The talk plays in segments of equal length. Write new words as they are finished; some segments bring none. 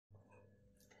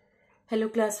Hello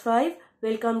class 5,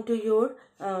 welcome to your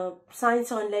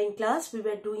science online class. We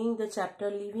were doing the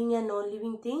chapter living and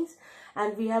non-living things,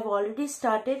 and we have already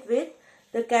started with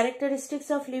the characteristics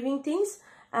of living things.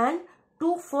 And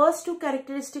first two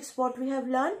characteristics what we have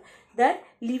learned, that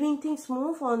living things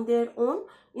move on their own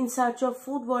in search of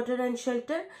food, water and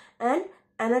shelter. And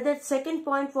another second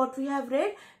point what we have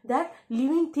read, that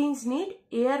living things need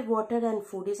air, water and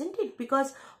food, isn't it?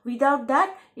 Because without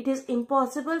that it is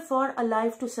impossible for a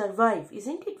life to survive,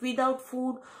 isn't it? Without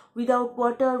food, without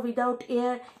water, without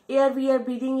air we are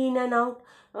breathing in and out,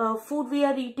 food we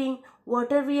are eating,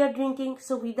 water we are drinking.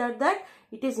 So without that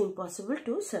it is impossible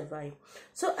to survive.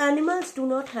 So animals do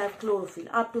not have chlorophyll.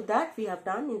 Up to that we have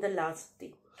done in the last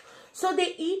thing. So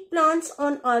they eat plants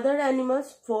on other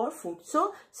animals for food.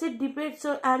 So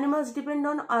animals depend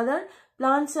on other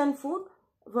plants and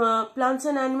plants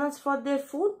and animals for their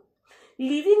food.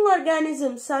 Living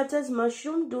organisms such as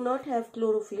mushrooms do not have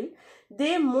chlorophyll.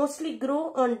 They mostly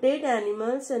grow on dead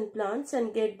animals and plants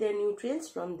and get their nutrients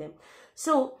from them.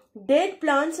 So dead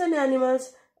plants and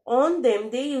animals, on them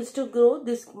they used to grow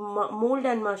this mold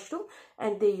and mushroom,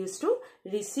 and they used to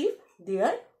receive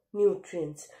their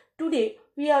nutrients. Today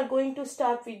we are going to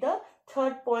start with the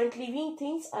third point. Living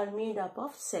things are made up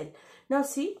of cell. Now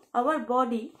see, our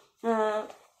body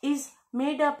is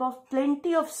made up of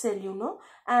plenty of cell, you know,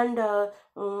 and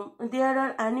there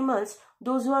are animals,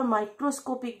 those who are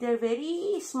microscopic, they are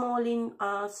very small in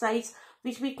size,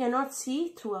 which we cannot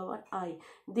see through our eye.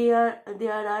 There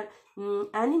are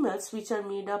animals which are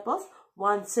made up of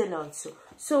one cell also.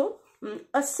 So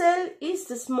a cell is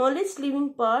the smallest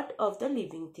living part of the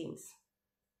living things.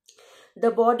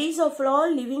 The bodies of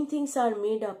all living things are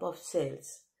made up of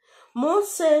cells.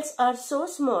 Most cells are so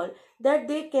small that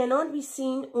they cannot be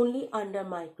seen only under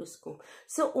microscope.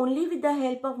 So only with the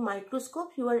help of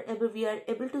microscope we are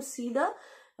able to see the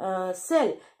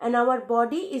cell, and our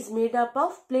body is made up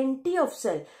of plenty of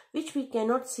cells which we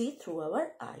cannot see through our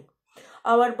eye.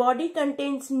 Our body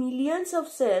contains millions of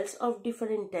cells of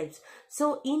different types.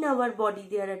 So in our body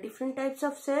there are different types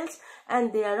of cells,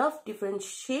 and they are of different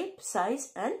shape,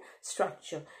 size and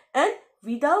structure. And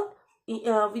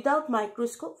without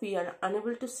microscope we are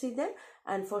unable to see them,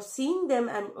 and for seeing them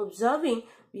and observing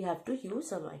we have to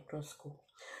use a microscope.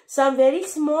 Some very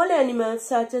small animals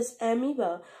such as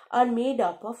amoeba are made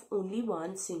up of only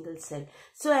one single cell.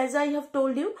 So as I have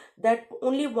told you that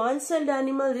only one celled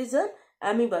animal is an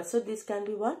amoeba. So this can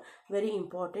be one very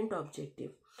important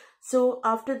objective. So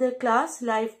after the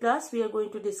live class, we are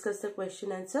going to discuss the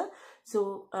question answer.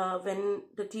 So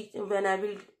when I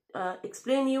will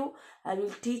explain you, I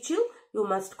will teach you, you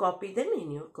must copy them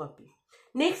in your copy.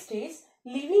 Next is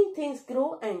living things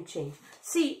grow and change.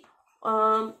 See,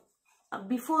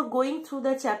 before going through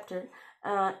the chapter,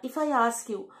 if I ask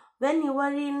you, when you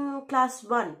are in class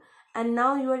 1 and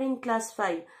now you are in class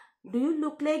 5, do you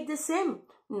look like the same?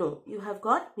 No, you have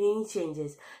got many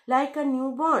changes. Like a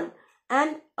newborn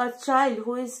and a child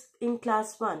who is in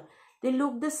class 1, they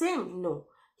look the same? No,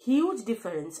 huge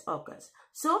difference occurs.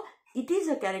 So it is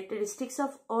a characteristics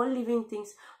of all living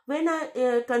things. When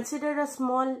I consider a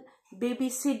small baby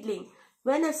seedling,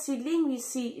 when a seedling we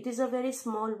see, it is a very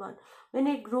small one. When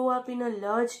it grow up in a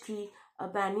large tree, a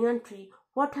banyan tree,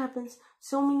 what happens?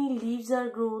 So many leaves are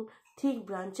grown, thick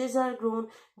branches are grown.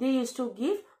 They used to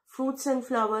give fruits and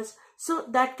flowers. So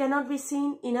that cannot be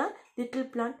seen in a little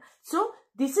plant. So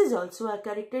this is also a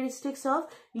characteristics of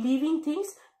living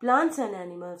things, plants and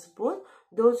animals, both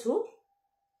those who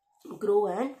grow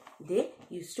and they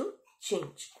used to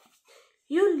change.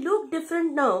 You look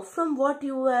different now from what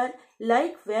you were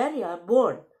like where you are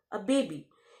born, a baby.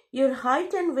 Your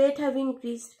height and weight have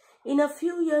increased. In a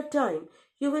few years' time,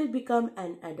 you will become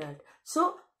an adult.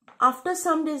 So after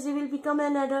some days you will become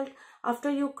an adult.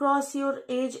 After you cross your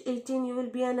age 18, you will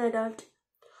be an adult.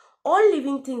 All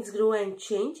living things grow and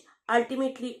change.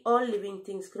 Ultimately, all living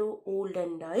things grow old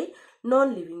and die.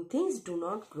 Non-living things do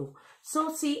not grow.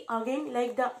 So see, again,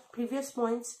 like the previous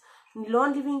points,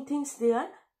 non-living things, they are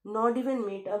not even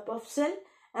made up of cell,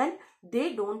 and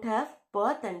they don't have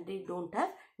birth and they don't have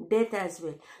death as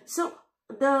well. So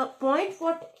the point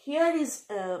what here is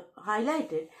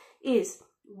highlighted is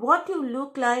what you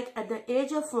look like at the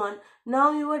age of 1,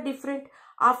 now you are different.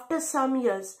 After some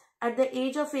years, at the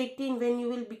age of 18, when you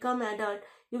will become adult,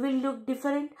 you will look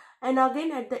different. And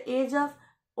again at the age of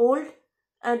old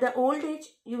age,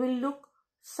 you will look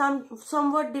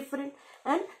somewhat different.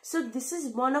 And so this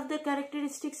is one of the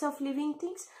characteristics of living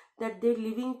things, that the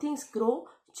living things grow,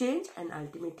 change and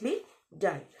ultimately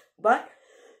die. But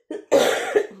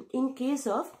in case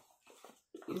of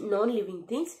non-living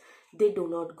things, they do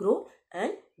not grow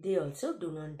and they also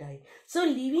do not die. So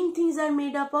living things are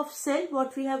made up of cell.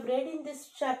 What we have read in this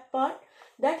part,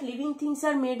 that living things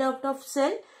are made out of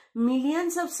cell.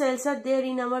 Millions of cells are there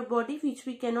in our body which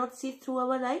we cannot see through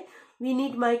our eye. We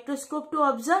need microscope to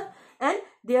observe, and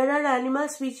there are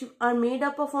animals which are made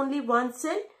up of only one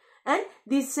cell, and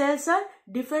these cells are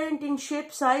different in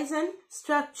shape, size and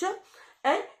structure.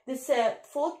 And this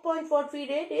fourth point what we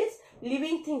read is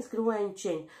living things grow and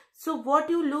change. So what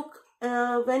you look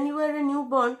when you are a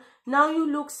newborn, now you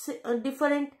look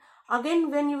different.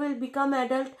 Again when you will become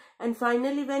adult, and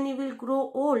finally when you will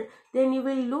grow old, then you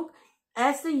will look,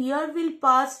 as the year will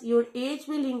pass, your age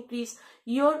will increase,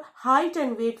 your height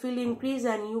and weight will increase,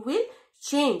 and you will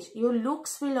change. Your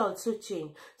looks will also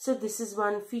change. So this is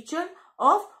one feature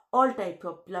of all type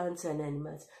of plants and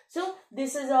animals. So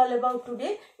this is all about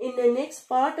today. In the next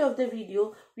part of the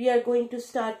video, we are going to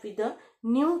start with the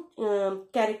new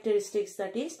characteristics,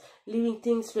 that is living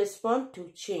things respond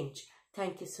to change.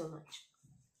 Thank you so much.